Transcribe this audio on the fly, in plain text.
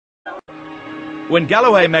When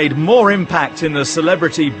Galloway made more impact in the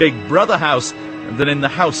celebrity Big Brother house than in the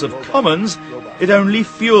House of Commons, it only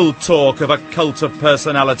fueled talk of a cult of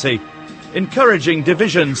personality, encouraging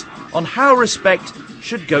divisions on how respect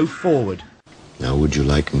should go forward. Now, would you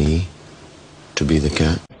like me to be the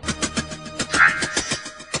cat?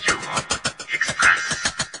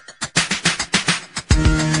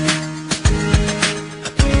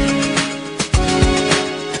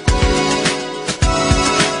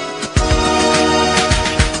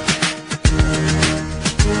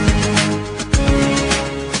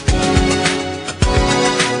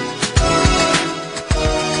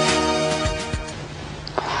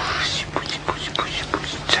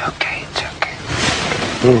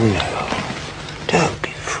 No, don't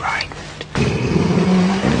be frightened.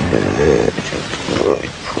 Good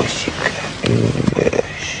pussycat.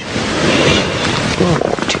 Yes.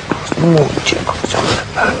 More tickles on the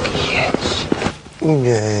back, yes.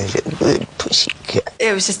 Yes, a good pussycat.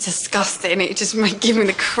 It was just disgusting. It just gave me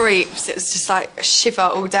the creeps. It was just like a shiver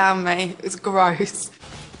all down me. It was gross.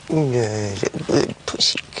 Yes, a good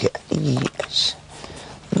pussycat, yes.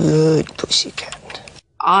 Good pussycat.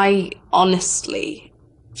 I honestly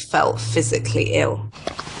felt physically ill.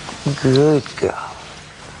 Good girl.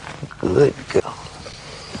 Good girl.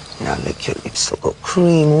 Now look, your lips have got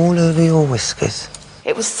cream all over your whiskers.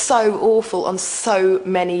 It was so awful on so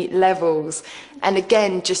many levels. And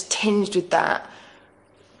again, just tinged with that.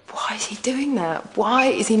 Why is he doing that? Why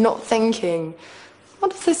is he not thinking?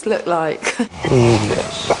 What does this look like?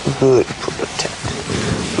 Yes, good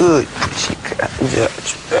protect. Good pussycat.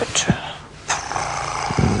 That's better.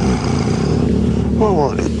 Oh,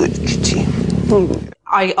 what a good kitty.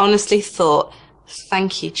 I honestly thought,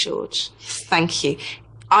 thank you, George. Thank you.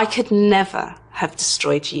 I could never have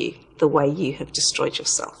destroyed you the way you have destroyed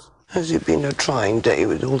yourself. Has it been a trying day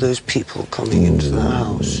with all those people coming into the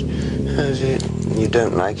house? Has it? You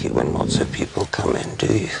don't like it when lots of people come in, do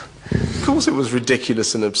you? Of course it was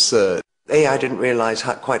ridiculous and absurd. I didn't realise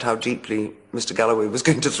quite how deeply Mr. Galloway was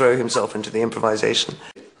going to throw himself into the improvisation.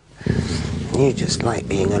 You just like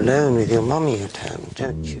being alone with your mummy at home,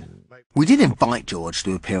 don't you? We did invite George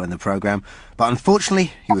to appear in the programme, but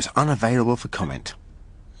unfortunately he was unavailable for comment.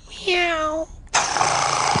 Meow.